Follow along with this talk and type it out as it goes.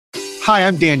Hi,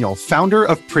 I'm Daniel, founder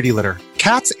of Pretty Litter.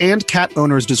 Cats and cat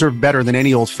owners deserve better than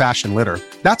any old-fashioned litter.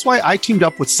 That's why I teamed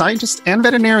up with scientists and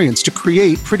veterinarians to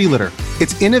create Pretty Litter.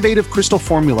 Its innovative crystal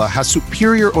formula has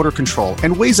superior odor control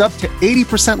and weighs up to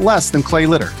 80% less than clay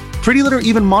litter. Pretty Litter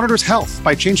even monitors health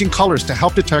by changing colors to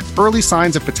help detect early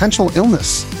signs of potential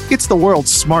illness. It's the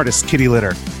world's smartest kitty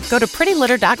litter. Go to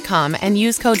prettylitter.com and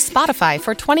use code SPOTIFY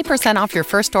for 20% off your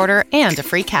first order and a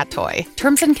free cat toy.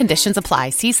 Terms and conditions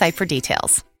apply. See site for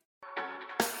details.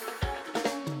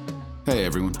 Hey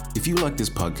everyone, if you like this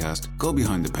podcast, go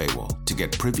behind the paywall to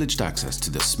get privileged access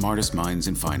to the smartest minds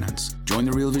in finance. Join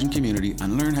the Real Vision community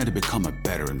and learn how to become a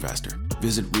better investor.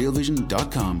 Visit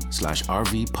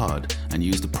realvision.com/RVPod and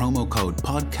use the promo code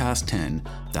PODCAST10,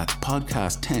 that's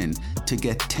PODCAST10, to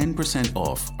get 10%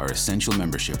 off our essential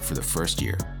membership for the first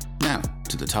year. Now,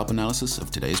 to the top analysis of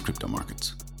today's crypto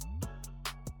markets.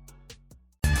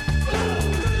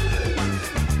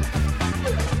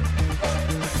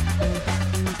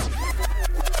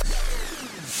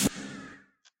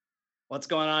 What's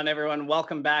going on, everyone?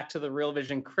 Welcome back to the Real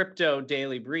Vision Crypto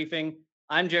Daily Briefing.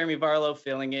 I'm Jeremy Varlow,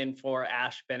 filling in for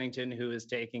Ash Bennington, who is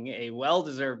taking a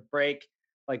well-deserved break.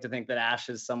 I like to think that Ash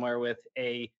is somewhere with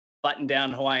a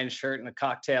button-down Hawaiian shirt and a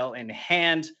cocktail in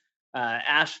hand.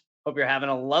 Ash, hope you're having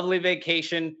a lovely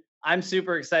vacation. I'm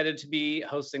super excited to be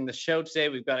hosting the show today.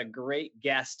 We've got a great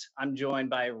guest. I'm joined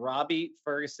by Robbie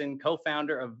Ferguson,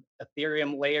 co-founder of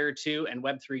Ethereum Layer 2 and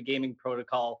Web3 gaming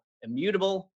protocol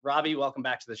Immutable. Robbie, welcome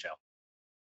back to the show.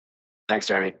 Thanks,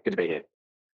 Jeremy. Good to be here.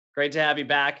 Great to have you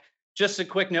back. Just a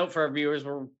quick note for our viewers.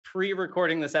 We're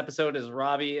pre-recording this episode as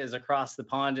Robbie is across the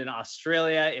pond in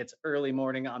Australia. It's early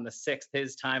morning on the 6th,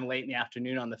 his time, late in the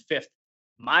afternoon on the 5th,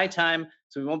 my time.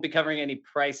 So we won't be covering any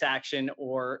price action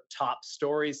or top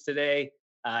stories today,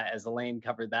 as Elaine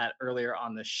covered that earlier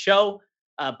on the show.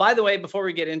 By the way, before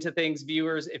we get into things,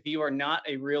 viewers, if you are not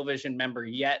a Real Vision member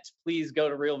yet, please go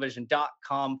to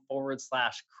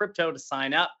realvision.com/crypto to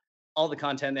sign up. All the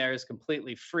content there is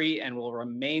completely free and will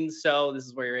remain so. This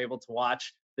is where you're able to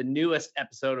watch the newest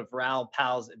episode of Raoul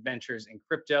Pal's Adventures in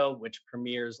Crypto, which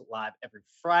premieres live every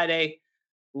Friday.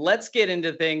 Let's get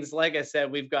into things. Like I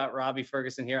said, we've got Robbie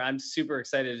Ferguson here. I'm super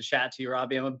excited to chat to you,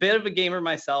 Robbie. I'm a bit of a gamer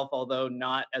myself, although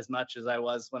not as much as I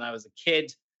was when I was a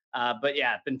kid. But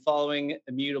yeah, I've been following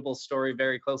Immutable story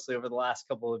very closely over the last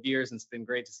couple of years, and it's been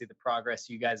great to see the progress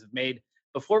you guys have made.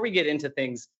 Before we get into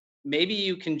things, maybe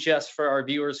you can just, for our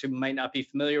viewers who might not be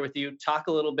familiar with you, talk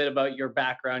a little bit about your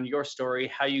background, your story,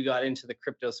 how you got into the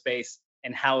crypto space,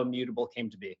 and how Immutable came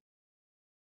to be.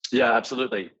 Yeah,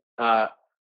 absolutely.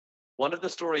 One of the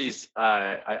stories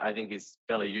I think is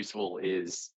fairly useful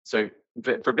is, so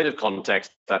for a bit of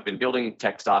context, I've been building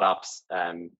tech startups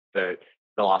for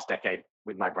the last decade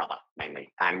with my brother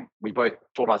mainly. And we both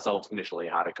taught ourselves initially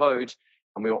how to code,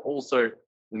 and we were also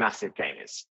massive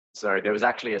gamers. So there was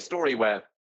actually a story where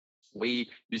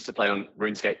we used to play on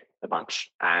RuneScape a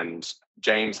bunch, and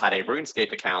James had a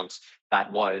RuneScape account that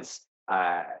was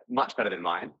much better than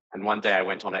mine. And one day I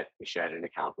went on it, we shared an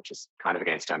account, which is kind of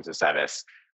against terms of service,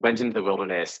 went into the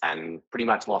wilderness and pretty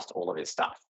much lost all of his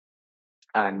stuff.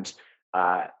 And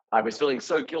I was feeling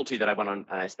so guilty that I went on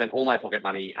and I spent all my pocket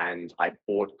money and I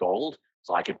bought gold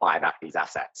so I could buy back these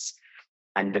assets.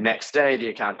 And the next day, the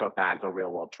account got banned for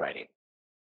real world trading.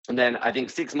 And then I think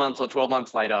 6 months or 12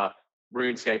 months later,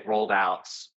 RuneScape rolled out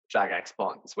Jagex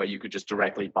bonds, where you could just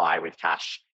directly buy with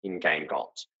cash in-game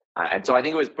gold. And so I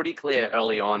think it was pretty clear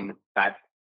early on that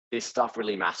this stuff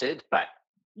really mattered, but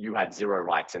you had zero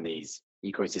rights in these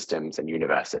ecosystems and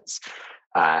universes.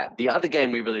 The other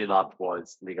game we really loved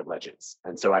was League of Legends.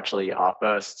 And so actually our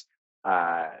first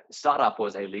startup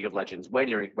was a League of Legends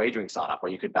wagering startup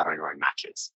where you could bet on your own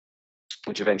matches,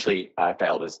 which eventually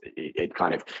failed as it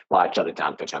kind of shut it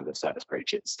down for terms of service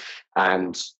breaches.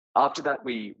 And after that,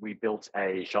 we built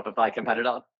a Shopify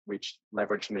competitor, which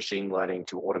leveraged machine learning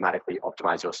to automatically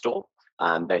optimize your store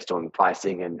based on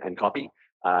pricing and copy.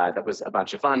 That was a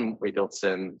bunch of fun. We built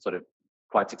some sort of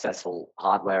quite successful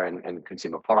hardware and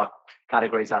consumer product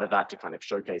categories out of that to kind of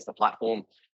showcase the platform.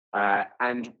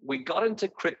 And we got into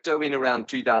crypto in around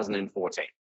 2014.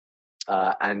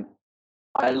 And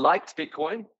I liked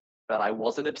Bitcoin, but I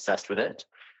wasn't obsessed with it.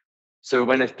 So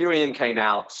when Ethereum came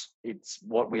out, it's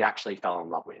what we actually fell in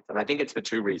love with. And I think it's for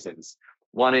two reasons.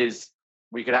 One is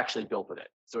we could actually build with it.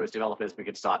 So as developers, we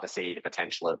could start to see the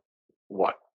potential of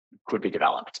what could be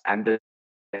developed. And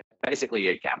basically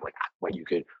a gambling app where you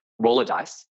could roll a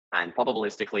dice and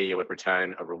probabilistically it would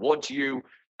return a reward to you.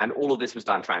 And all of this was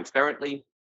done transparently.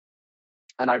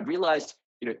 And I realized,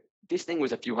 this thing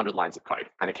was a few hundred lines of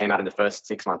code, and it came out in the first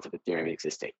 6 months of Ethereum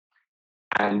existing.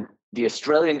 And the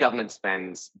Australian government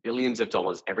spends billions of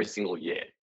dollars every single year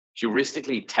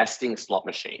heuristically testing slot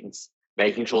machines,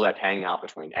 making sure they're paying out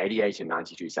between 88 and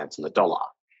 92 cents on the dollar,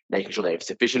 making sure they have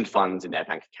sufficient funds in their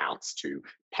bank accounts to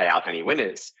pay out any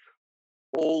winners,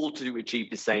 all to achieve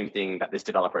the same thing that this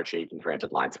developer achieved in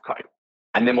 300 lines of code.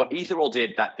 And then what Ethereum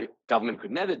did that the government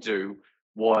could never do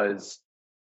was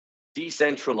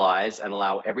decentralize and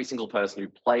allow every single person who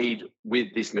played with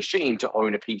this machine to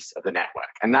own a piece of the network.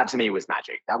 And that to me was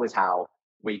magic. That was how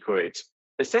we could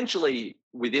essentially,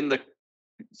 within the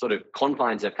sort of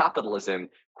confines of capitalism,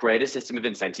 create a system of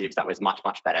incentives that was much,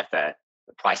 much better for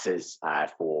the prices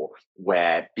for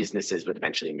where businesses would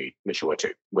eventually mature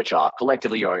to, which are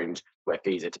collectively owned, where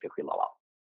fees are typically lower.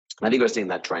 And I think we're seeing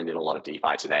that trend in a lot of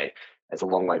DeFi today. It's a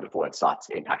long way before it starts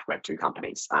to impact Web2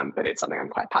 companies, but it's something I'm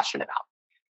quite passionate about.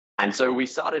 And so we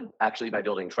started actually by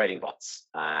building trading bots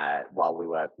while we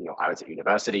were, I was at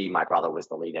university. My brother was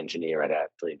the lead engineer at a $1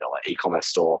 billion e-commerce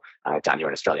store down here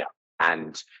in Australia.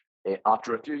 And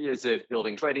after a few years of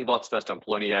building trading bots, first on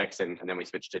Poloniex, and then we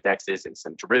switched to DEXs and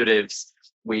some derivatives,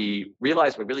 we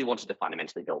realized we really wanted to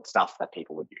fundamentally build stuff that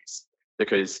people would use,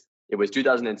 because it was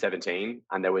 2017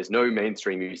 and there was no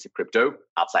mainstream use of crypto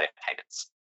outside of payments.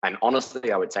 And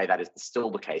honestly, I would say that is still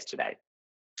the case today.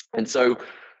 And so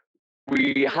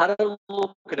we had a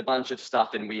look at a bunch of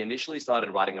stuff, and we initially started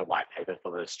writing a white paper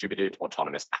for the Distributed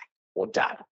Autonomous Bank, or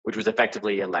DAB, which was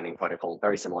effectively a lending protocol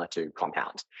very similar to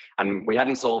Compound. And we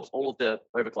hadn't solved all of the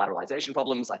over-collateralization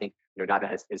problems. I think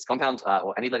neither is Compound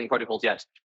or any lending protocols yet,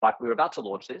 but we were about to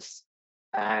launch this.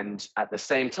 And at the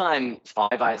same time, 5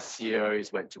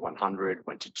 ICOs went to 100,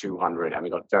 went to 200, and we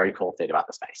got very cold feet about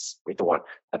the space. We thought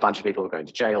a bunch of people were going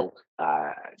to jail.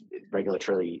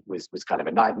 Regulatory was kind of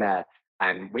a nightmare.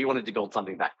 And we wanted to build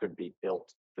something that could be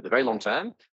built for the very long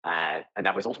term, and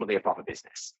that was ultimately a proper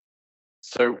business.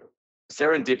 So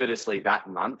serendipitously that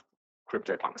month,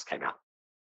 CryptoPunks came out.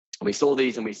 We saw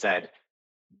these and we said,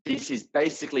 this is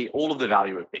basically all of the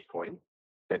value of Bitcoin,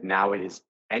 but now it is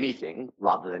anything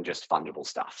rather than just fungible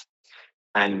stuff.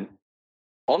 And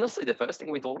honestly, the first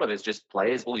thing we thought of is just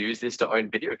players will use this to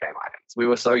own video game items. We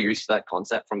were so used to that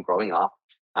concept from growing up.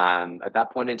 At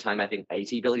that point in time, I think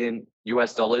 $80 billion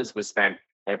was spent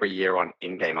every year on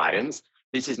in-game items.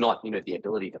 This is not, the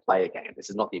ability to play a game. This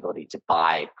is not the ability to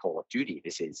buy Call of Duty.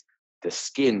 This is the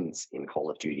skins in Call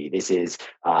of Duty. This is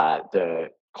the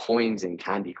coins in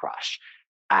Candy Crush.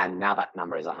 And now that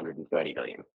number is 130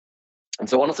 billion. And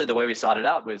so honestly, the way we started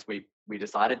out was we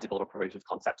decided to build a proof of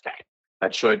concept game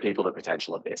that showed people the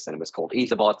potential of this. And it was called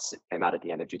Etherbots. It came out at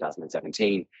the end of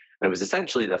 2017. And it was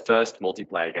essentially the first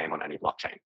multiplayer game on any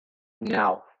blockchain.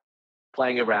 Now,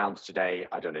 playing around today,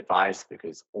 I don't advise,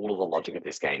 because all of the logic of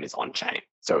this game is on-chain.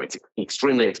 So it's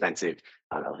extremely expensive.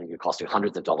 I think it costs you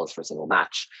hundreds of dollars for a single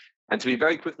match. And so we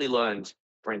very quickly learned,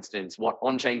 for instance, what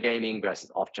on-chain gaming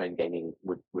versus off-chain gaming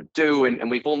would do.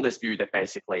 And we formed this view that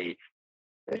basically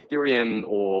Ethereum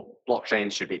or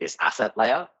blockchain should be this asset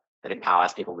layer that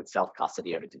empowers people with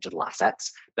self-custody over digital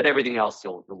assets, but everything else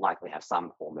you'll likely have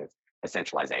some form of a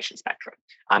centralization spectrum.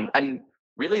 And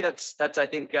really, that's I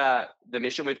think the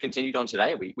mission we've continued on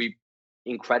today. We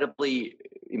incredibly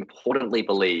importantly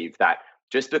believe that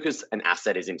just because an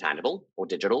asset is intangible or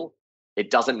digital,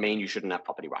 it doesn't mean you shouldn't have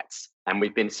property rights. And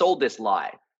we've been sold this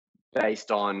lie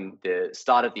based on the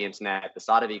start of the internet, the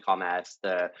start of e-commerce,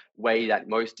 the way that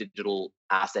most digital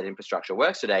asset infrastructure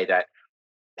works today, that,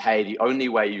 hey, the only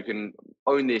way you can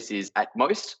own this is at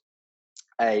most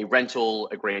a rental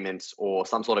agreement or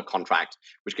some sort of contract,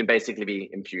 which can basically be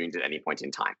impugned at any point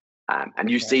in time. And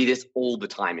you see this all the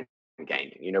time in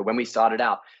gaming. When we started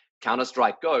out,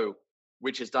 Counter-Strike Go,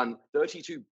 which has done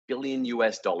 $32 billion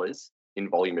in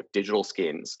volume of digital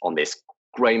skins on this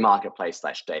gray marketplace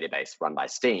 / database run by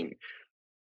Steam,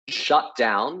 shut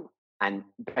down, and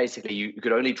basically you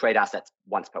could only trade assets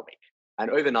once per week.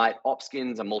 And overnight,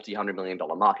 Opskins, a multi-$100 million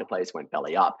marketplace, went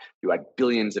belly up. You had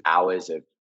billions of hours of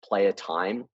player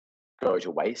time go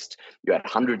to waste. You had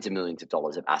hundreds of millions of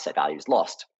dollars of asset values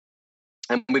lost.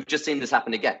 And we've just seen this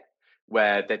happen again,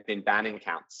 where they've been banning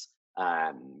accounts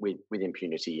with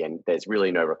impunity, and there's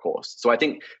really no recourse. So I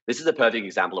think this is a perfect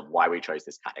example of why we chose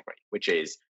this category, which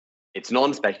is it's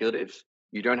non-speculative.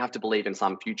 You don't have to believe in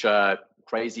some future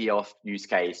crazy off use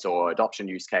case or adoption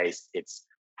use case. It's,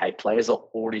 hey, players are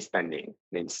already spending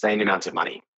an insane amount of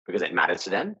money because it matters to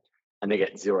them, and they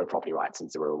get zero property rights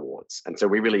and zero rewards. And so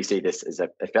we really see this as a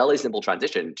fairly simple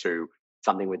transition to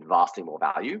something with vastly more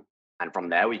value. And from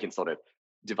there, we can sort of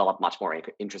develop much more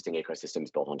interesting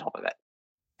ecosystems built on top of it.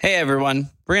 Hey,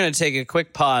 everyone. We're going to take a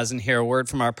quick pause and hear a word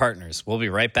from our partners. We'll be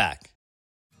right back.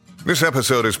 This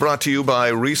episode is brought to you by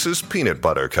Reese's Peanut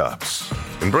Butter Cups.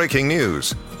 In breaking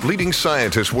news, Leading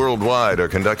scientists worldwide are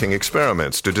conducting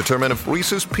experiments to determine if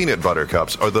Reese's Peanut Butter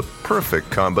Cups are the perfect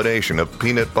combination of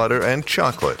peanut butter and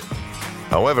chocolate.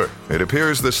 However, it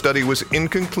appears the study was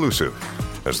inconclusive,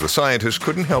 as the scientists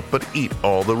couldn't help but eat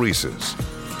all the Reese's.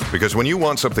 Because when you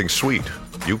want something sweet,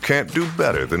 you can't do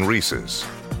better than Reese's.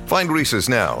 Find Reese's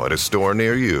now at a store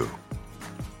near you.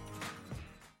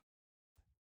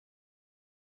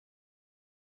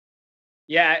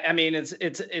 Yeah, I mean,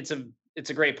 it's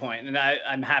a great point, and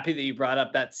I'm happy that you brought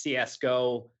up that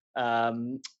CS:GO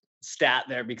stat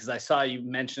there, because I saw you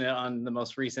mention it on the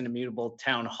most recent Immutable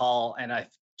town hall, and I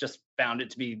just found it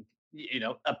to be,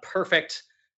 a perfect,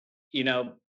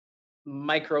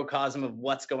 microcosm of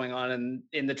what's going on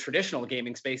in the traditional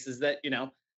gaming space. Is that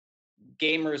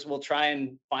gamers will try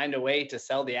and find a way to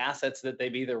sell the assets that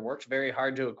they've either worked very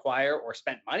hard to acquire or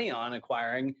spent money on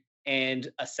acquiring, and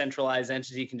a centralized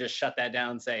entity can just shut that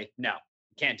down and say, no,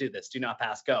 you can't do this, do not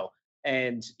pass go.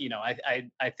 And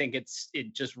I think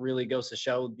it just really goes to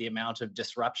show the amount of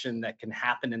disruption that can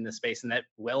happen in this space, and that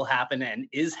will happen and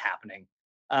is happening.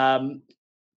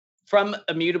 From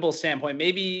Immutable standpoint,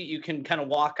 maybe you can kind of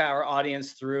walk our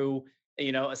audience through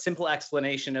a simple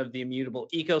explanation of the Immutable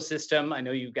ecosystem. I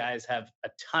know you guys have a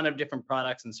ton of different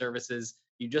products and services.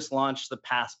 You just launched the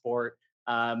Passport.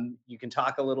 You can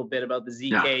talk a little bit about the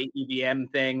ZK EVM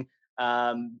thing,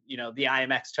 the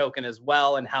IMX token as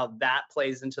well, and how that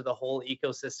plays into the whole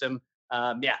ecosystem.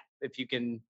 If you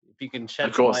can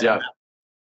shed some light on that.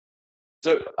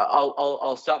 So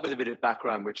I'll start with a bit of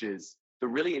background, which is the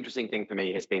really interesting thing for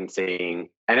me has been seeing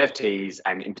NFTs,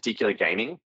 and in particular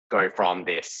gaming, go from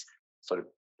this sort of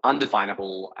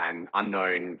undefinable and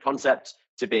unknown concept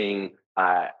to being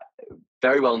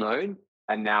very well known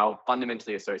and now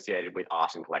fundamentally associated with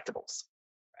art and collectibles.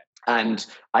 And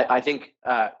I think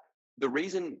the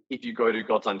reason, if you go to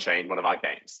Gods Unchained, one of our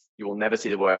games, you will never see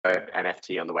the word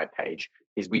NFT on the web page,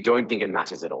 is we don't think it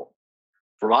matters at all.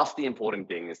 For us, the important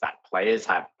thing is that players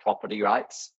have property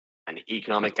rights and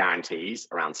economic guarantees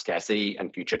around scarcity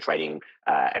and future trading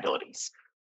abilities.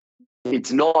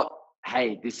 It's not,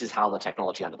 hey, this is how the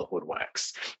technology under the hood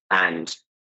works. And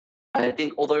I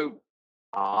think although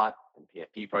art and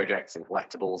PFP projects and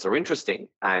collectibles are interesting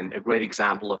and a great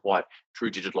example of what true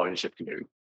digital ownership can do,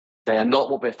 they are not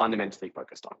what we're fundamentally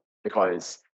focused on,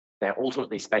 because they're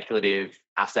ultimately speculative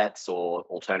assets or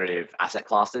alternative asset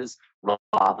classes,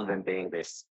 rather than being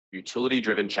this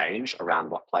utility-driven change around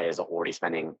what players are already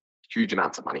spending huge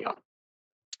amounts of money on.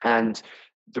 And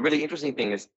the really interesting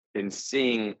thing is in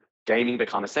seeing gaming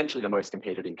become essentially the most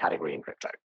competitive category in crypto.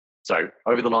 So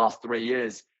over the last 3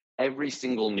 years, every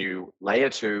single new layer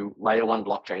 2, layer 1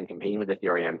 blockchain competing with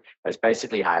Ethereum has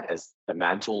basically had as the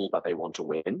mantle that they want to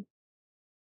win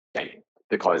gaming,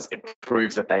 because it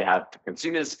proves that they have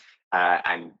consumers,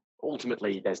 and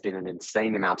ultimately there's been an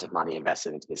insane amount of money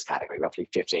invested into this category, roughly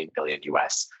 15 billion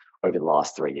US over the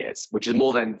last 3 years, which is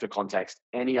more than, for context,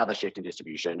 any other shift in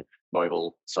distribution,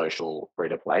 mobile, social, free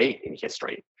to play in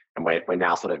history. And we're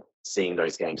now sort of seeing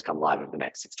those games come live over the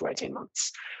next 6 to 18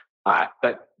 months.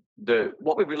 But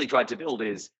what we've really tried to build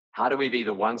is, how do we be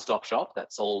the one-stop shop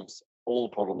that solves all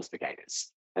problems for gamers?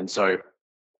 And so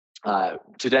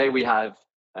today we have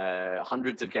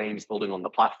hundreds of games building on the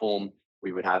platform.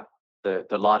 We would have the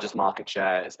largest market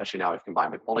share, especially now we've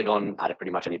combined with Polygon, out of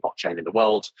pretty much any blockchain in the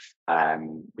world.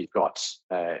 We've got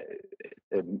a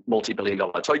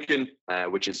multi-billion-dollar token,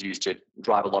 which is used to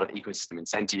drive a lot of ecosystem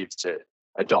incentives to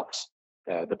adopt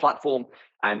the platform.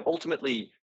 And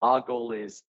ultimately, our goal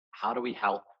is, how do we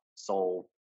help solve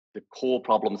the core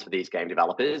problems for these game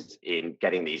developers in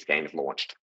getting these games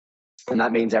launched? And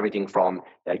that means everything from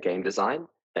their game design,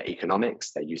 their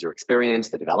economics, their user experience,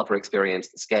 the developer experience,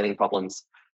 the scaling problems.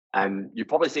 And you've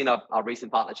probably seen our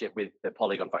recent partnership with the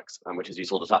Polygon folks, which is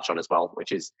useful to touch on as well,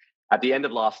 which is at the end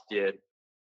of last year,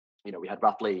 we had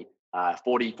roughly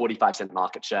 45%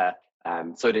 market share.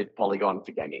 So did Polygon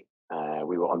for gaming.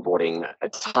 We were onboarding a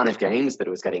ton of games, but it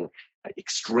was getting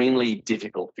extremely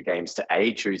difficult for games to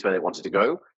A, choose where they wanted to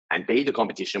go, and B, the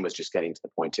competition was just getting to the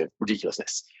point of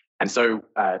ridiculousness. And so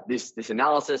this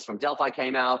analysis from Delphi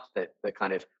came out that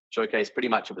kind of showcased pretty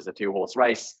much it was a 2-horse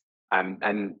race.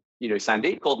 And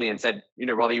Sandeep called me and said,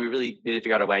 Robbie, we really need to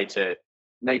figure out a way to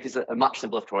make this a much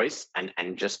simpler choice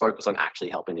and just focus on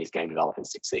actually helping these game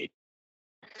developers succeed.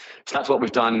 So that's what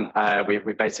we've done.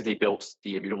 We've basically built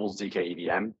the Immutable ZK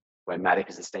EVM, where Matic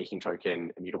is a staking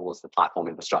token, Immutable is the platform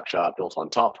infrastructure built on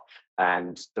top.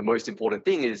 And the most important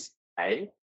thing is, A,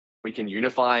 we can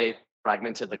unify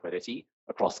fragmented liquidity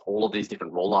across all of these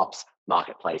different roll-ups,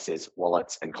 marketplaces,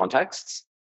 wallets, and contexts.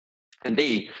 And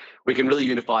B, we can really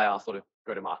unify our sort of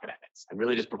go-to-market efforts and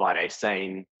really just provide a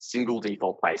sane, single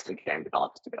default place for game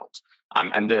developers to build.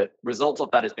 And the results of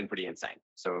that has been pretty insane.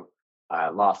 So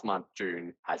last month,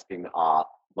 June, has been our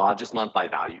largest month by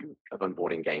value of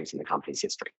onboarding games in the company's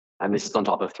history. And this is on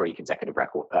top of 3 consecutive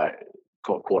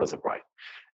quarters of growth.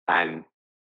 And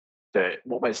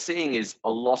what we're seeing is a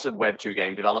lot of Web2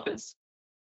 game developers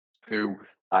who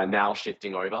are now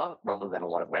shifting over rather than a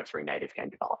lot of Web3 native game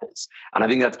developers. And I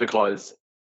think that's because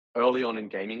early on in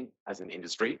gaming as an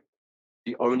industry,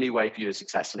 the only way for you to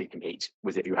successfully compete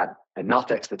was if you had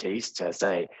enough expertise to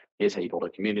say, here's how you build a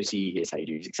community, here's how you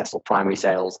do successful primary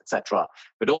sales, etc.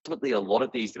 But ultimately, a lot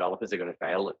of these developers are going to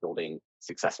fail at building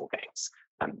successful games.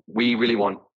 We really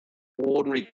want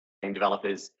ordinary game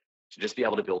developers to just be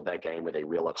able to build their game with a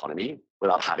real economy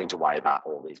without having to worry about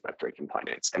all these Web3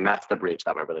 components. And that's the bridge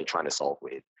that we're really trying to solve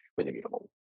with Immutable.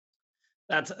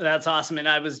 That's awesome. And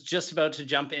I was just about to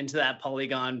jump into that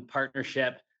Polygon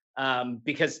partnership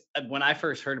because when I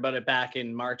first heard about it back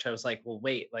in March, I was like, well,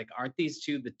 wait, like, aren't these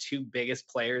the two biggest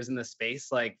players in the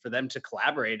space? Like, for them to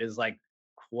collaborate is like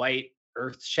quite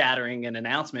earth-shattering an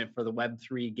announcement for the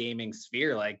Web3 gaming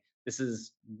sphere. Like, this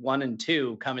is 1 and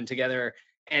 2 coming together.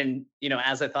 And,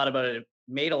 as I thought about it, it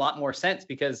made a lot more sense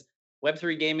because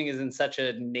Web3 gaming is in such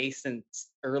a nascent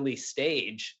early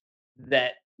stage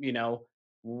that,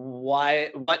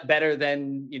 what better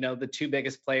than, the two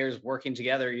biggest players working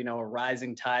together, a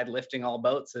rising tide lifting all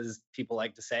boats, as people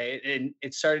like to say. And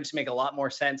it started to make a lot more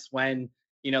sense when,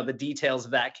 the details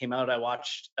of that came out. I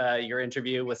watched your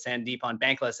interview with Sandeep on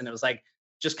Bankless, and it was like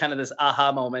just kind of this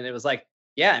aha moment. It was like,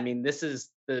 yeah, I mean, this is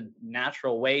the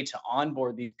natural way to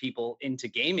onboard these people into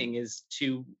gaming is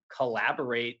to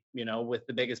collaborate, with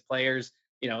the biggest players.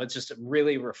 It's just a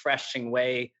really refreshing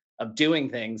way of doing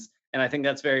things. And I think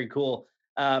that's very cool.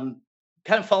 Kind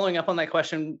of following up on that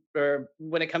question, or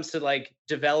when it comes to like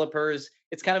developers,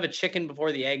 it's kind of a chicken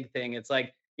before the egg thing. It's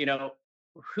like,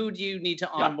 who do you need to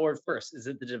onboard first? Is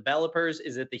it the developers?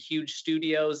 Is it the huge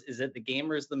studios? Is it the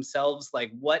gamers themselves?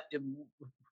 Like, what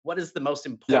is the most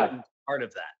important part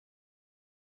of that?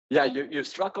 Yeah, you've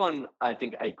struck on, I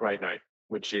think, a great note,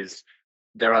 which is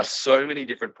there are so many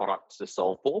different products to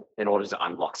solve for in order to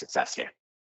unlock success here.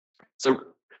 So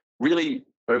really,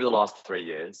 over the last 3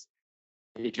 years,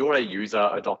 if you're a user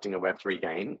adopting a Web3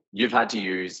 game, you've had to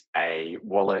use a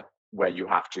wallet where you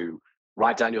have to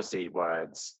write down your seed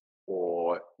words,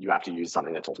 or you have to use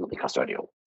something that's ultimately custodial.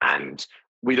 And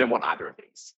we don't want either of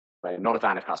these. We're not a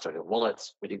fan of custodial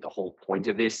wallets. We think the whole point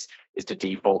of this is to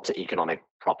default to economic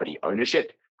property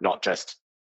ownership, not just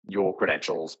your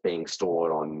credentials being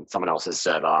stored on someone else's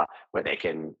server where they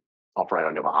can operate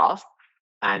on your behalf.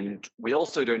 And we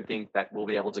also don't think that we'll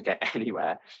be able to get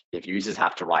anywhere if users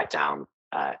have to write down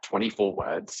 24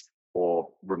 words or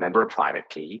remember a private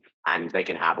key, and they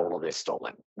can have all of this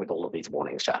stolen with all of these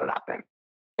warnings shouted at them.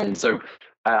 And so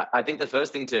I think the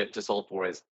first thing to solve for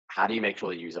is, how do you make sure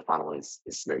the user funnel is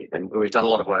smooth? And we've done a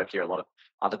lot of work here. A lot of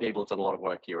other people have done a lot of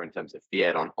work here in terms of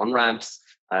fiat on ramps.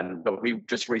 But we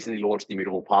just recently launched the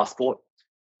Immutable Passport,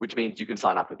 which means you can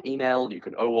sign up with email, you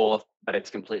can OAuth, but it's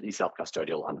completely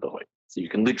self-custodial under the hood. So you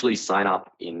can literally sign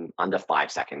up in under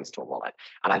 5 seconds to a wallet.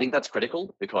 And I think that's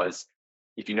critical because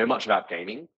if you know much about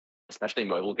gaming, especially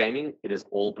mobile gaming, it is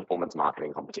all performance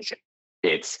marketing competition.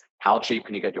 It's how cheap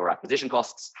can you get your acquisition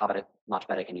costs, much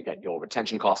better can you get your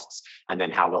retention costs, and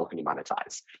then how well can you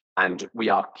monetize. And we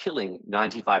are killing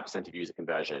 95% of user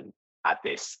conversion at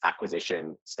this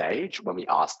acquisition stage when we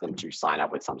ask them to sign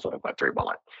up with some sort of Web3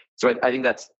 wallet. So I think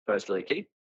that's first really key.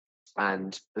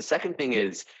 And the second thing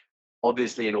is,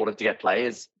 obviously, in order to get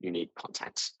players, you need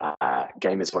content.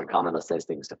 Gamers won't come unless there's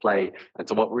things to play. And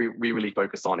so what we really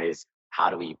focus on is, how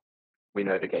do we win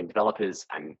over game developers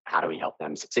and how do we help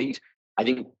them succeed? I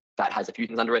think that has a few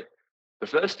things under it. The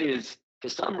first is, for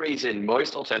some reason,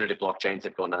 most alternative blockchains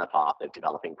have gone down the path of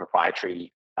developing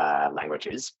proprietary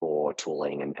languages for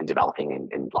tooling and developing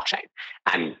in blockchain,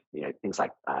 and things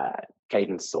like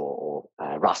Cadence or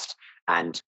Rust.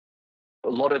 And a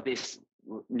lot of this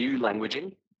new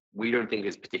languaging we don't think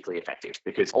is particularly effective,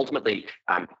 because ultimately,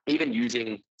 even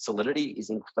using Solidity is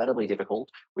incredibly difficult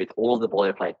with all of the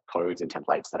boilerplate codes and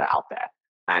templates that are out there.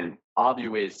 And our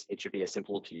view is it should be as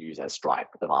simple to use as Stripe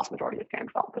for the vast majority of game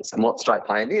developers. And what Stripe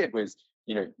pioneered was,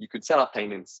 you could set up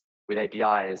payments with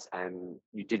APIs and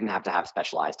you didn't have to have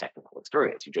specialized technical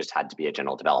experience. You just had to be a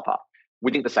general developer.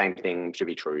 We think the same thing should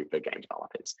be true for game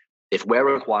developers. If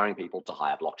we're requiring people to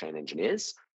hire blockchain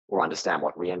engineers or understand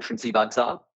what reentrancy bugs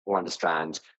are, or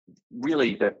understand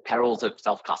really the perils of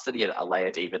self-custody at a layer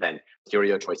deeper than here are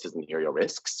your choices and here are your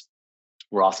risks,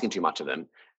 we're asking too much of them,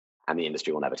 and the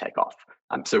industry will never take off.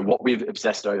 So what we've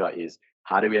obsessed over is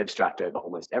how do we abstract over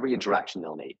almost every interaction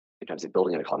they'll need in terms of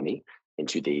building an economy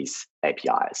into these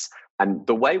APIs? And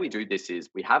the way we do this is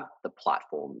we have the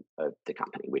platform of the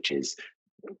company, which is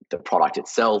the product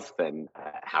itself and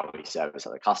how we service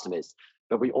other customers.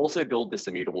 But we also build this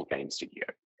Immutable game studio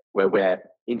where we're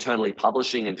internally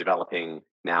publishing and developing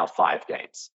now 5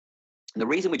 games. And the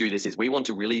reason we do this is we want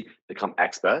to really become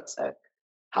experts at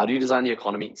how do you design the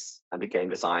economies and the game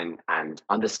design and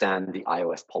understand the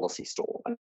iOS policy store.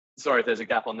 Sorry if there's a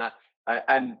gap on that.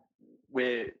 And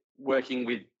we're working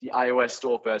with the iOS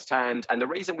store firsthand. And the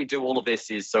reason we do all of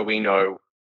this is so we know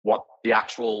what the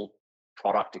actual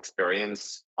product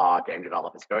experience our game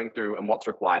developers are going through and what's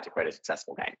required to create a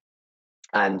successful game.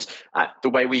 And the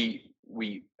way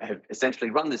we have essentially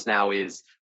run this now is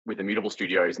with Immutable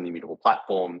Studios and the Immutable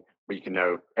platform, where you can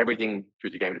know everything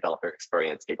through the game developer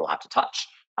experience people have to touch,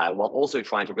 while also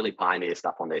trying to really pioneer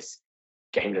stuff on this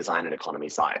game design and economy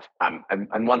side.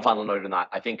 And one final note on that,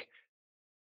 I think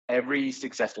every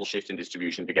successful shift in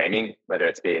distribution for gaming, whether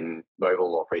it's been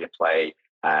mobile or free to play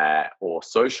or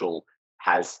social,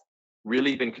 has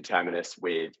really been conterminous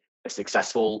with a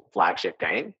successful flagship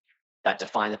game that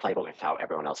defined the playbook of how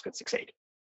everyone else could succeed.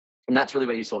 And that's really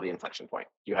where you saw the inflection point.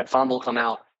 You had Farmville come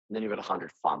out, and then you had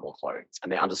 100 Farmville clones,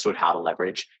 and they understood how to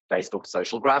leverage Facebook's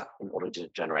social graph in order to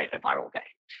generate a viral game.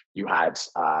 You had,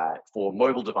 for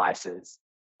mobile devices,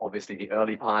 obviously the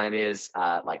early pioneers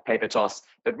like Paper Toss,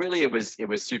 but really it was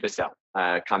Supercell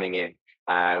coming in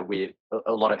with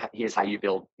a lot of here's how you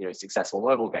build successful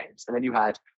mobile games. And then you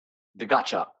had the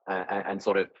gacha and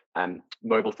sort of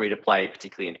mobile free to play,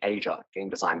 particularly in Asia, game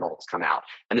design models come out.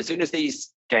 And as soon as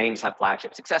these games have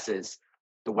flagship successes,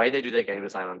 the way they do their game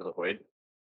design under the hood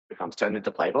becomes turned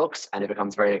into playbooks, and it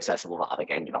becomes very accessible to other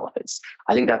game developers.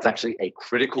 I think that's actually a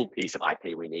critical piece of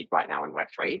IP we need right now in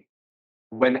Web3.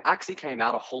 When Axie came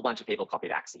out, a whole bunch of people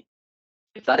copied Axie.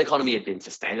 If that economy had been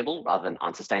sustainable rather than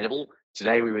unsustainable,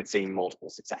 today we would see multiple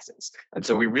successes. And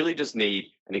so we really just need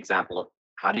an example of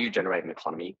how do you generate an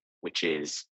economy which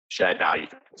is shared value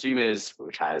for consumers,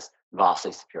 which has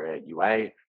vastly superior UA,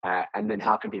 and then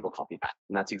how can people copy that?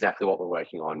 And that's exactly what we're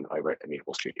working on over at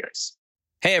Immutable Studios.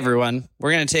 Hey, everyone.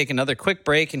 We're going to take another quick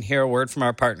break and hear a word from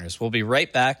our partners. We'll be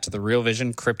right back to the Real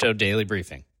Vision Crypto Daily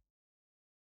Briefing.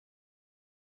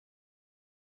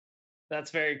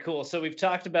 That's very cool. So we've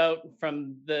talked about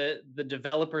from the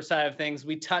developer side of things.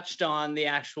 We touched on the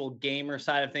actual gamer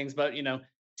side of things, but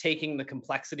taking the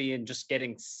complexity and just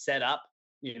getting set up,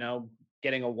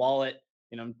 getting a wallet,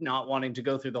 not wanting to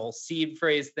go through the whole seed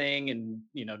phrase thing and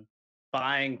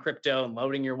buying crypto and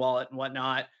loading your wallet and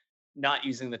whatnot, not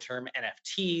using the term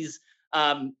NFTs.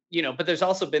 But there's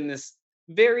also been this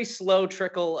very slow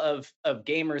trickle of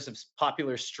gamers, of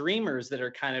popular streamers that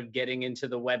are kind of getting into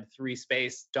the Web3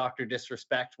 space. Dr.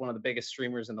 Disrespect, one of the biggest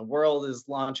streamers in the world, is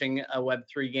launching a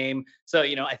Web3 game. So,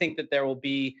 I think that there will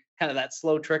be kind of that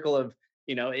slow trickle of,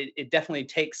 it definitely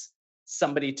takes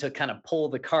somebody to kind of pull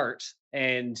the cart.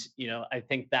 And, I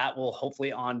think that will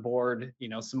hopefully onboard,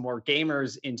 some more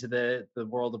gamers into the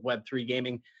world of Web3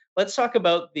 gaming. Let's talk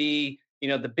about the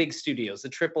big studios, the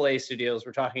AAA studios.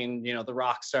 We're talking, the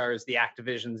Rockstars, the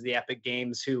Activisions, the Epic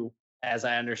Games, who, as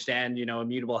I understand,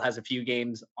 Immutable has a few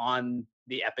games on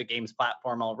the Epic Games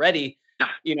platform already.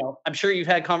 I'm sure you've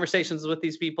had conversations with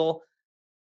these people.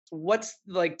 What's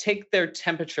take their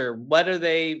temperature? What are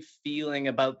they feeling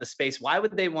about the space? Why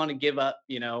would they want to give up,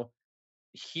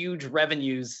 huge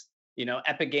revenues?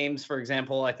 Epic Games, for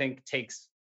example, I think takes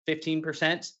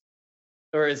 15%,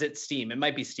 or is it Steam? It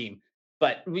might be Steam.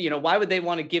 But, why would they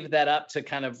want to give that up to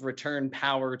kind of return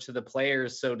power to the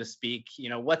players, so to speak?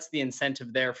 What's the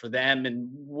incentive there for them, and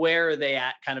where are they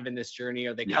at kind of in this journey?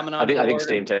 Are they coming on board? I think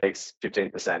Steam takes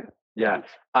 15%. Yeah,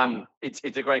 it's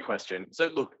a great question. So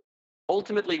look,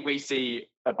 ultimately we see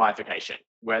a bifurcation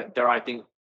where there are, I think,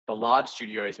 the large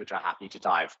studios which are happy to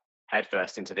dive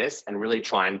headfirst into this and really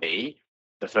try and be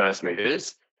the first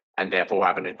movers, and therefore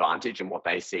have an advantage in what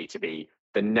they see to be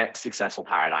the next successful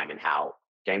paradigm in how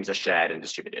games are shared and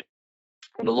distributed.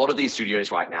 And a lot of these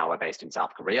studios right now are based in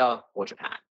South Korea or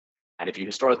Japan. And if you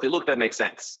historically look, that makes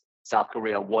sense. South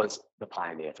Korea was the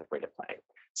pioneer for free-to-play.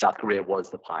 South Korea was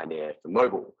the pioneer for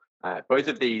mobile. Both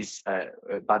of these,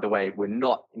 by the way, were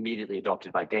not immediately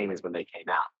adopted by gamers when they came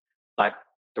out. But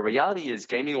the reality is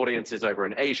gaming audiences over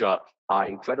in Asia are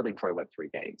incredibly pro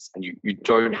Web3 games. And you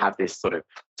don't have this sort of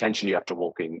tension you have to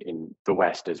walk in the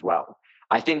West as well.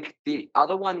 I think the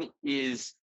other one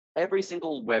is every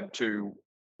single Web2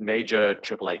 major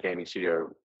AAA gaming studio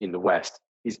in the West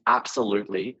is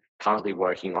absolutely currently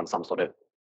working on some sort of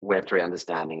Web3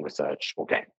 understanding, research, or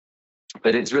game.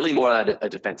 But it's really more a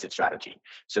defensive strategy,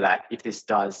 so that if this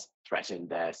does threaten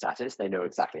their status, they know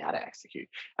exactly how to execute.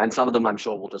 And some of them, I'm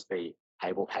sure, will just be,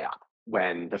 hey, we'll pay up.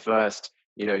 When the first,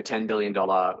 $10 billion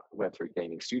Web3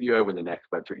 gaming studio, when the next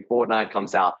Web3 Fortnite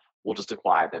comes out, we'll just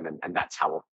acquire them, and that's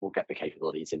how we'll get the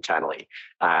capabilities internally.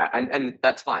 And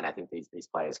that's fine. I think these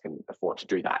players can afford to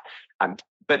do that.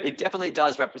 But it definitely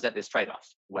does represent this trade-off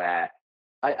where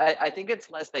I think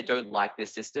it's less they don't like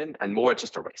this system and more it's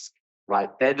just a risk, right?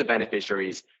 They're the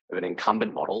beneficiaries of an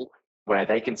incumbent model where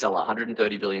they can sell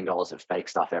 $130 billion of fake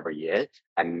stuff every year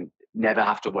and never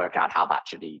have to work out how that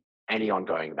should be any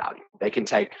ongoing value. They can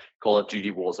take Call of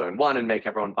Duty Warzone 1 and make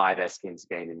everyone buy their skins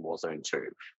again in Warzone 2.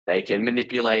 They can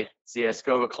manipulate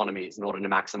CSGO economies in order to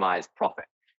maximize profit.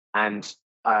 And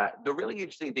the really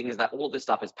interesting thing is that all of this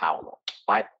stuff is power law,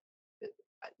 right?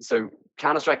 So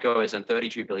Counter-Strike Go has done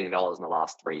 $32 billion in the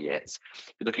last 3 years.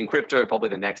 If you look in crypto, probably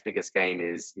the next biggest game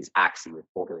is Axie with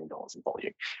 $4 billion in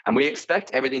volume. And we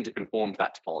expect everything to conform to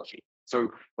that topology. So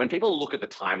when people look at the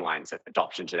timelines of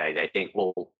adoption today, they think,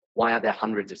 well, why aren't there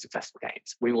hundreds of successful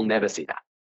games? We will never see that.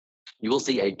 You will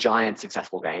see a giant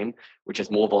successful game, which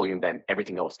has more volume than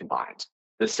everything else combined.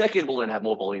 The second will then have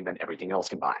more volume than everything else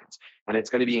combined. And it's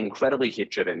going to be incredibly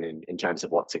hit-driven in terms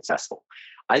of what's successful.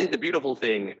 I think the beautiful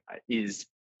thing is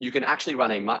you can actually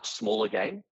run a much smaller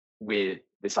game with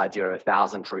this idea of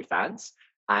 1,000 true fans,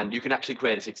 and you can actually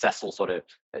create a successful sort of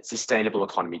sustainable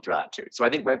economy through that too. So I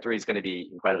think Web3 is going to be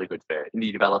incredibly good for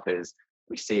indie developers.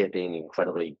 We see it being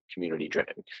incredibly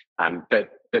community-driven.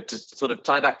 But to sort of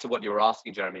tie back to what you were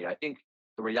asking, Jeremy, I think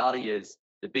the reality is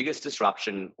the biggest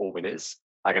disruption or winners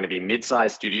are going to be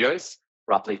mid-sized studios,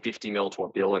 roughly 50 mil to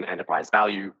 $1 billion in enterprise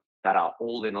value, that are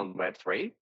all in on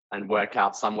Web3 and work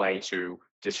out some way to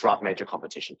disrupt major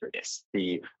competition through this.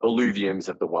 The Illuviums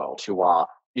of the world, who are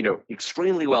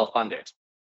extremely well funded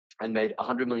and made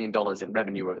 $100 million in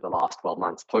revenue over the last 12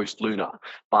 months post-Luna,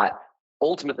 but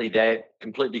ultimately they're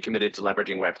completely committed to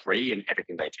leveraging Web3 in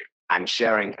everything they do and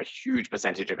sharing a huge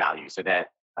percentage of value. So their,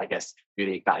 I guess,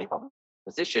 unique value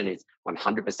proposition is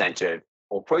 100% of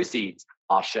all proceeds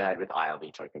are shared with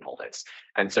ILV token holders.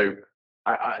 And so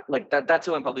I like that. That's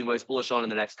who I'm probably most bullish on in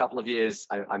the next couple of years.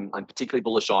 I'm particularly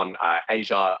bullish on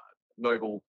Asia,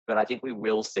 mobile, but I think we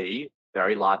will see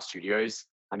very large studios.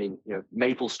 I mean,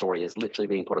 MapleStory is literally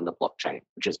being put on the blockchain,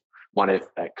 which is one of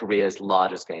Korea's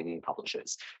largest gaming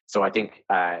publishers. So I think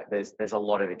there's a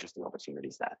lot of interesting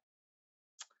opportunities there.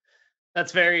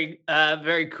 That's very,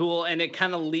 very cool. And it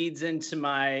kind of leads into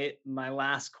my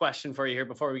last question for you here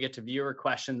before we get to viewer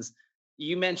questions.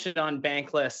 You mentioned on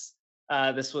Bankless,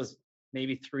 this was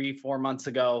maybe 3-4 months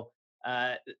ago,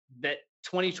 that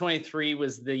 2023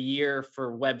 was the year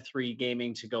for Web3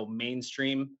 gaming to go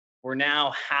mainstream. We're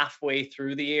now halfway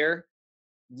through the year.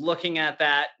 Looking at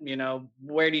that,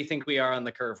 where do you think we are on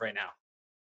the curve right now?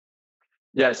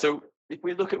 Yeah, so if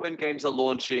we look at when games are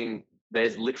launching,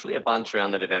 there's literally a bunch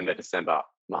around the November, December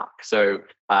mark. So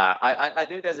I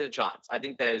think there's a chance. I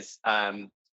think there's,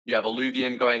 you have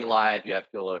Illuvium going live, you have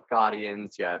Guild of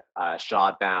Guardians, you have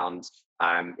Shardbound,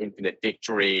 Infinite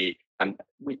Victory, and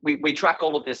we track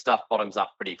all of this stuff bottoms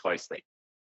up pretty closely.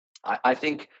 I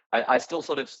think I still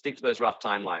sort of stick to those rough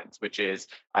timelines, which is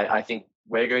I think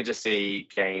we're going to see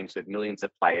games with millions of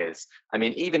players. I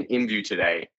mean, even Imvu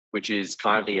today, which is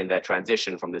currently in their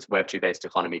transition from this Web2 based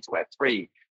economy to Web3,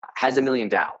 has 1 million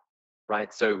DAO,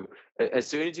 right? So as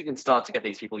soon as you can start to get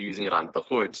these people using it under the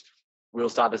hood, we'll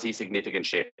start to see significant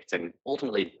shifts and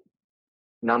ultimately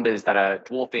numbers that are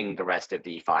dwarfing the rest of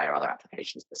DeFi or other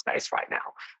applications in the space right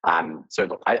now. So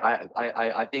look,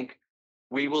 I think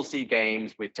we will see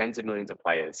games with tens of millions of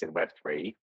players in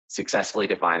Web3 successfully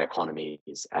define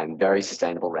economies and very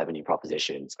sustainable revenue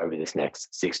propositions over this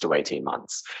next 6 to 18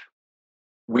 months.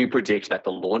 We predict that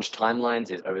the launch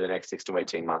timelines is over the next 6 to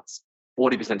 18 months.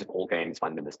 40% of all games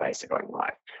funded in the space are going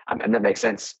live. And that makes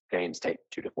sense. Games take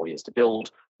 2 to 4 years to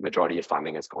build. The majority of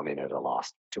funding has gone in over the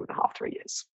last 2.5, 3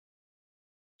 years.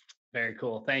 Very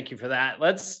cool. Thank you for that.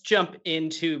 Let's jump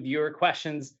into viewer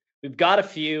questions. We've got a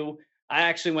few. I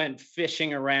actually went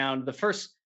fishing around. The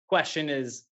first question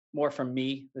is more from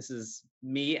me. This is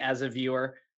me as a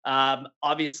viewer.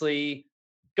 Obviously,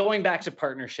 going back to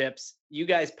partnerships, you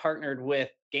guys partnered with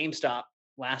GameStop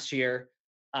last year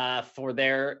for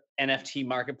their NFT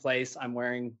marketplace. I'm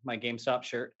wearing my GameStop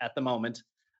shirt at the moment.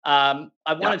 I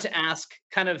wanted to ask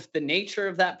kind of the nature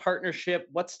of that partnership,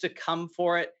 what's to come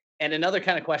for it, and another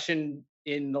kind of question.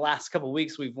 In the last couple of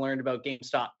weeks, we've learned about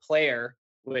GameStop Player,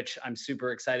 which I'm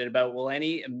super excited about. Will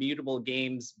any Immutable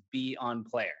games be on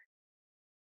Player?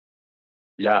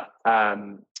 Yeah.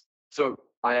 So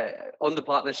on the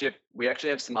partnership, we actually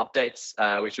have some updates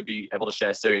we should be able to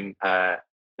share soon.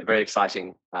 they're very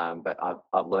exciting, but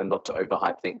I've learned not to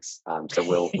overhype things.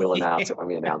 So we'll announce it when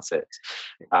we announce it.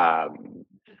 And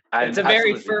it's a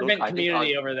very absolutely, fervent look, I think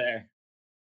community over there.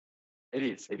 it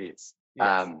is.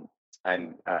 Yes.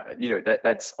 And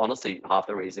that's honestly half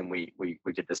the reason we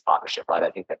did this partnership, right?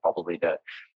 I think they're probably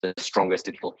the strongest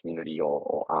digital community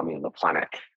or army on the planet,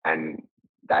 and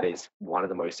that is one of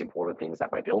the most important things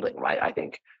that we're building, right? I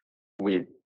think with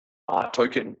our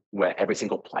token, where every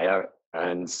single player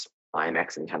earns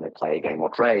IMX anytime they play a game or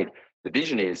trade, the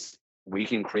vision is we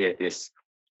can create this,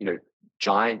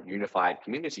 giant unified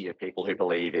community of people who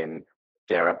believe in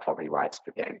their property rights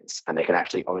for games, and they can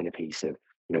actually own a piece of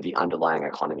the underlying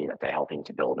economy that they're helping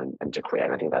to build and to create.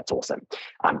 And I think that's awesome.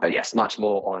 But yes, much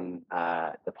more on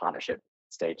the partnership.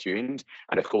 Stay tuned.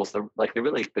 And of course,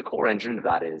 the core engine of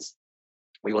that is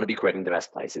we want to be creating the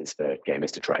best places for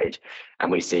gamers to trade.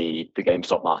 And we see the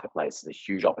GameStop marketplace as a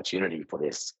huge opportunity for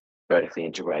this vertically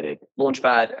integrated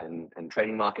launchpad and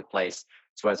trading marketplace.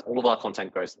 So as all of our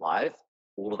content goes live,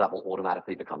 all of that will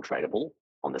automatically become tradable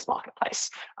on this marketplace.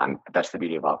 That's the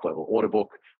beauty of our global order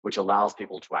book, which allows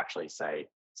people to actually say,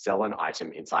 sell an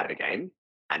item inside of a game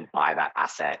and buy that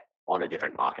asset on a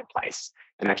different marketplace.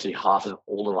 And actually half of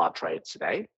all of our trades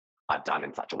today are done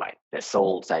in such a way. They're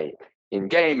sold, say,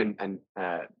 in-game and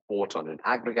bought on an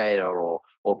aggregator or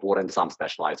bought in some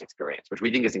specialized experience, which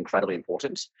we think is incredibly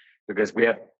important because we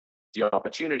have the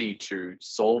opportunity to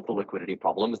solve the liquidity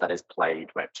problems that is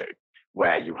plagued Web2,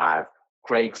 where you have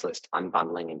Craigslist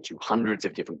unbundling into hundreds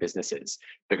of different businesses,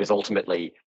 because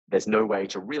ultimately there's no way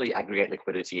to really aggregate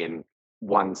liquidity in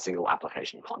one single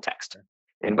application context.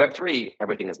 In Web3,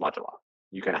 everything is modular.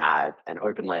 You can have an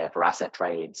open layer for asset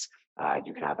trades.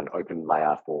 You can have an open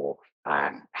layer for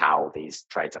how these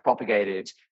trades are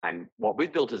propagated. And what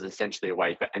we've built is essentially a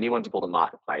way for anyone to build a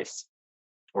marketplace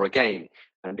or a game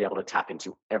and be able to tap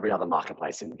into every other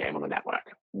marketplace in the game on the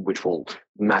network, which will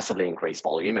massively increase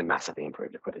volume and massively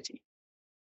improve liquidity.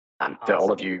 For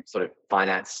all of you sort of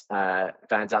finance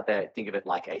fans out there, think of it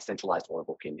like a centralized order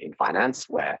book in finance,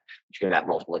 where you can have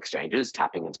multiple exchanges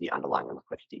tapping into the underlying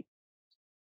liquidity.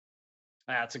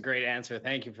 That's a great answer.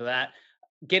 Thank you for that.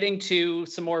 Getting to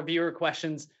some more viewer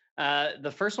questions.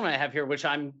 The first one I have here, which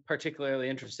I'm particularly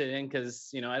interested in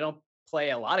because, I don't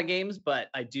play a lot of games, but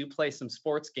I do play some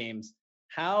sports games.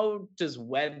 How does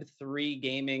Web3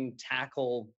 gaming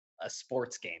tackle a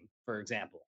sports game, for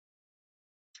example?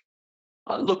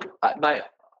 Look, my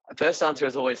first answer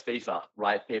is always FIFA,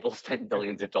 right? People spend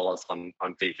billions of dollars on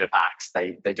FIFA packs.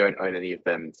 They don't own any of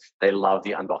them. They love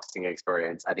the unboxing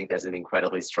experience. I think there's an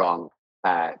incredibly strong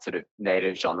sort of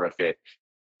native genre fit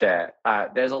there.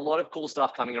 There's a lot of cool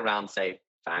stuff coming around, say,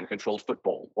 fan-controlled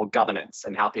football or governance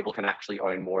and how people can actually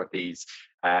own more of these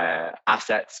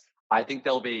assets. I think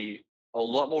there'll be a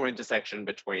lot more intersection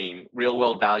between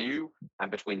real-world value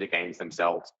and between the games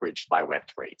themselves bridged by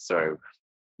Web3. So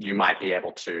you might be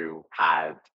able to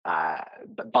have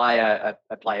buy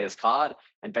a player's card,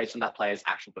 and based on that player's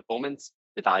actual performance,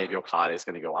 the value of your card is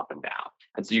going to go up and down.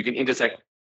 And so you can intersect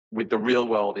with the real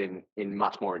world in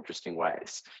much more interesting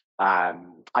ways. I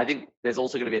think there's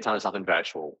also going to be a ton of stuff in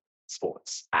virtual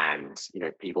sports and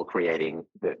people creating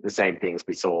the same things.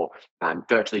 We saw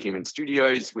Virtually Human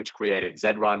Studios, which created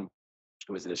Zrun.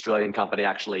 It was an Australian company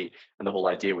actually, and the whole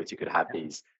idea was you could have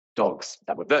these dogs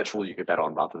that were virtual you could bet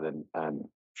on rather than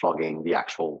flogging the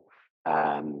actual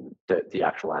the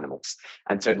actual animals.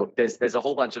 And so look, there's a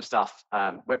whole bunch of stuff.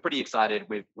 We're pretty excited.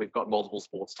 We've got multiple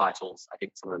sports titles. I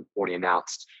think some of them already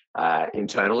announced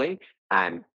internally,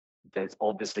 and there's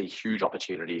obviously huge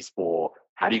opportunities for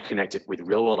how do you connect it with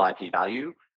real world IP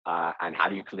value and how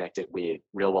do you connect it with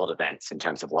real world events in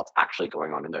terms of what's actually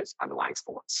going on in those underlying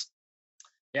sports.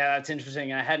 Yeah, that's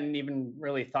interesting. I hadn't even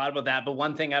really thought about that. But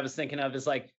one thing I was thinking of is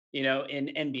like, in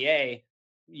NBA,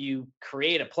 you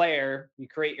create a player, you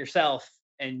create yourself,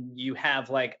 and you have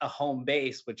like a home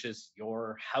base, which is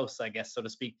your house, I guess, so to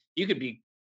speak. You could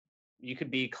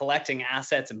be collecting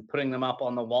assets and putting them up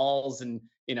on the walls, and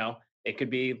it could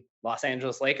be Los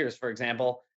Angeles Lakers, for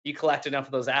example. You collect enough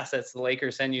of those assets, the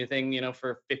Lakers send you a thing,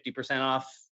 for 50%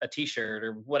 off a t-shirt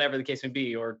or whatever the case may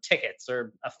be, or tickets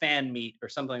or a fan meet or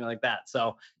something like that.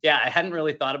 So yeah, I hadn't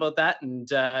really thought about that. And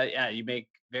yeah, you make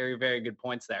very, very good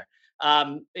points there.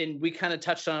 And we kind of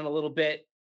touched on it a little bit.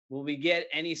 Will we get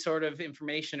any sort of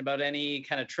information about any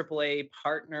kind of AAA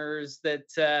partners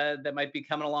that might be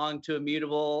coming along to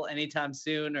Immutable anytime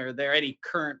soon? Or are there any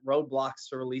current roadblocks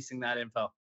to releasing that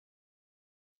info?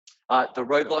 The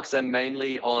roadblocks are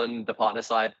mainly on the partner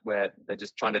side, where they're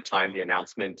just trying to time the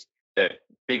announcement. The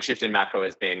big shift in macro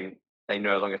has been they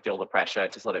no longer feel the pressure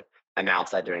to sort of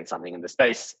announce they're doing something in the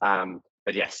space. But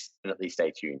But yes, definitely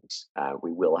stay tuned.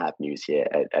 We will have news here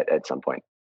at some point.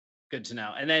 Good to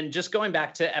know. And then just going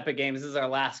back to Epic Games, this is our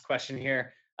last question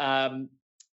here.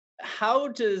 How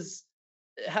did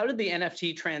the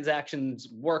NFT transactions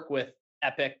work with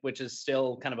Epic, which is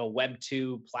still kind of a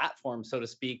Web2 platform, so to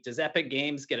speak? Does Epic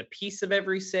Games get a piece of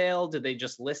every sale? Do they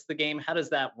just list the game? How does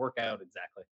that work out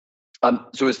exactly?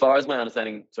 So as far as my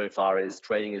understanding so far is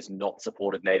trading is not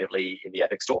supported natively in the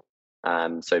Epic Store.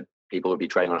 So people would be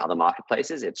trading on other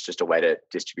marketplaces. It's just a way to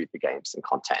distribute the games and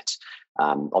content.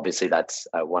 Obviously, that's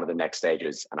one of the next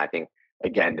stages. And I think,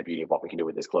 again, the beauty of what we can do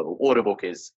with this global order book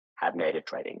is have native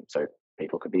trading. So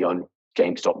people could be on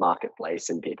GameStop Marketplace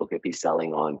and people could be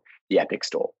selling on the Epic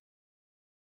Store.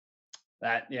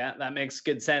 That makes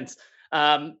good sense.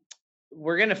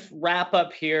 We're going to wrap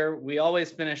up here. We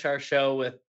always finish our show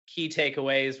with key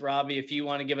takeaways. Robbie, if you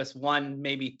want to give us one,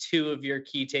 maybe two of your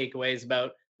key takeaways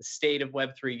about the state of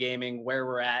Web3 gaming, where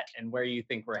we're at and where you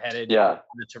think we're headed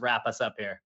to wrap us up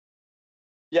here.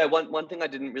 Yeah, one thing I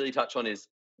didn't really touch on is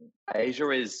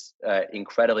Asia is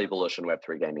incredibly bullish on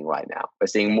Web3 gaming right now. We're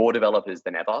seeing more developers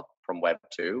than ever from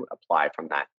Web2 apply from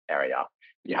that area.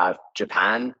 You have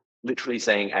Japan literally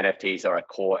saying NFTs are a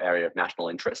core area of national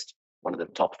interest, one of the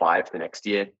top 5 for the next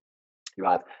year. You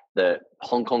have the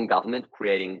Hong Kong government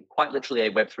creating quite literally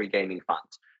a Web3 gaming fund.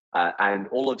 And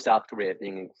all of South Korea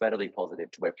being incredibly positive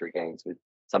to Web3 games, with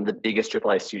some of the biggest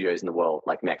AAA studios in the world,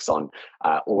 like Nexon,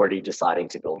 already deciding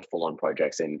to build full-on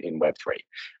projects in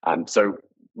Web3. So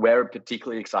we're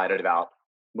particularly excited about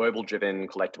mobile-driven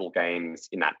collectible games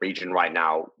in that region right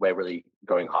now. We're really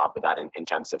going hard with that in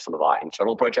terms of some of our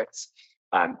internal projects.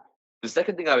 The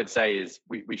second thing I would say is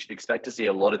we should expect to see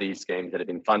a lot of these games that have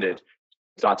been funded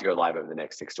start to go live over the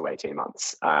next 6 to 18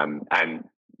 months.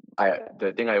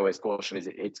 The thing I always caution is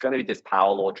it's going to be this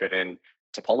power law driven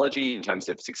topology in terms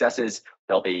of successes.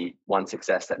 There'll be one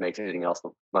success that makes anything else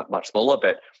much smaller,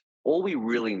 but all we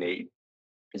really need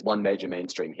is one major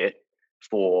mainstream hit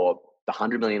for the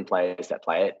 100 million players that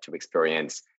play it to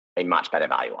experience a much better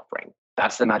value offering.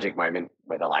 That's the magic moment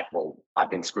where they're like, well, I've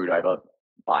been screwed over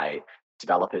by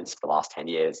developers for the last 10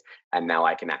 years, and now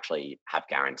I can actually have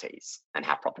guarantees and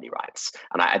have property rights.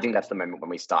 And I think that's the moment when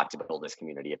we start to build this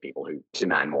community of people who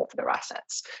demand more for their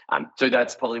assets. So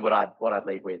that's probably what I'd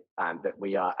leave with, that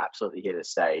we are absolutely here to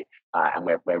stay, and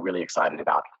we're really excited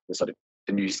about the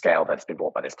new scale that's been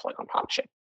brought by this Polygon partnership.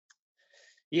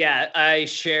 Yeah, I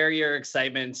share your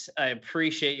excitement. I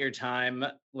appreciate your time.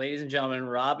 Ladies and gentlemen,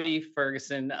 Robbie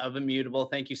Ferguson of Immutable,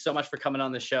 thank you so much for coming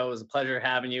on the show. It was a pleasure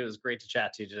having you. It was great to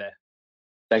chat to you today.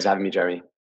 Thanks for having me, Jeremy.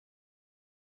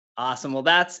 Awesome. Well,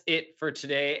 that's it for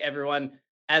today, everyone.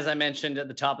 As I mentioned at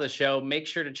the top of the show, make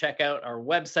sure to check out our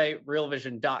website,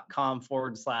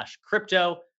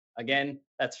 realvision.com/crypto. Again,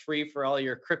 that's free for all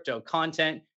your crypto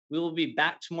content. We will be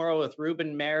back tomorrow with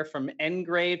Ruben Mayer from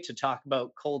Engrave to talk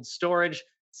about cold storage.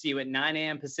 See you at 9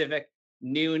 a.m. Pacific,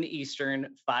 noon Eastern,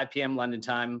 5 p.m. London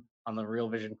time on the Real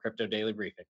Vision Crypto Daily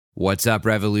Briefing. What's up,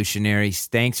 revolutionaries?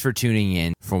 Thanks for tuning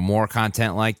in. For more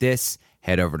content like this,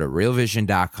 head over to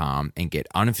realvision.com and get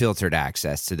unfiltered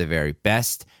access to the very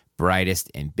best,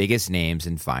 brightest, and biggest names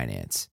in finance.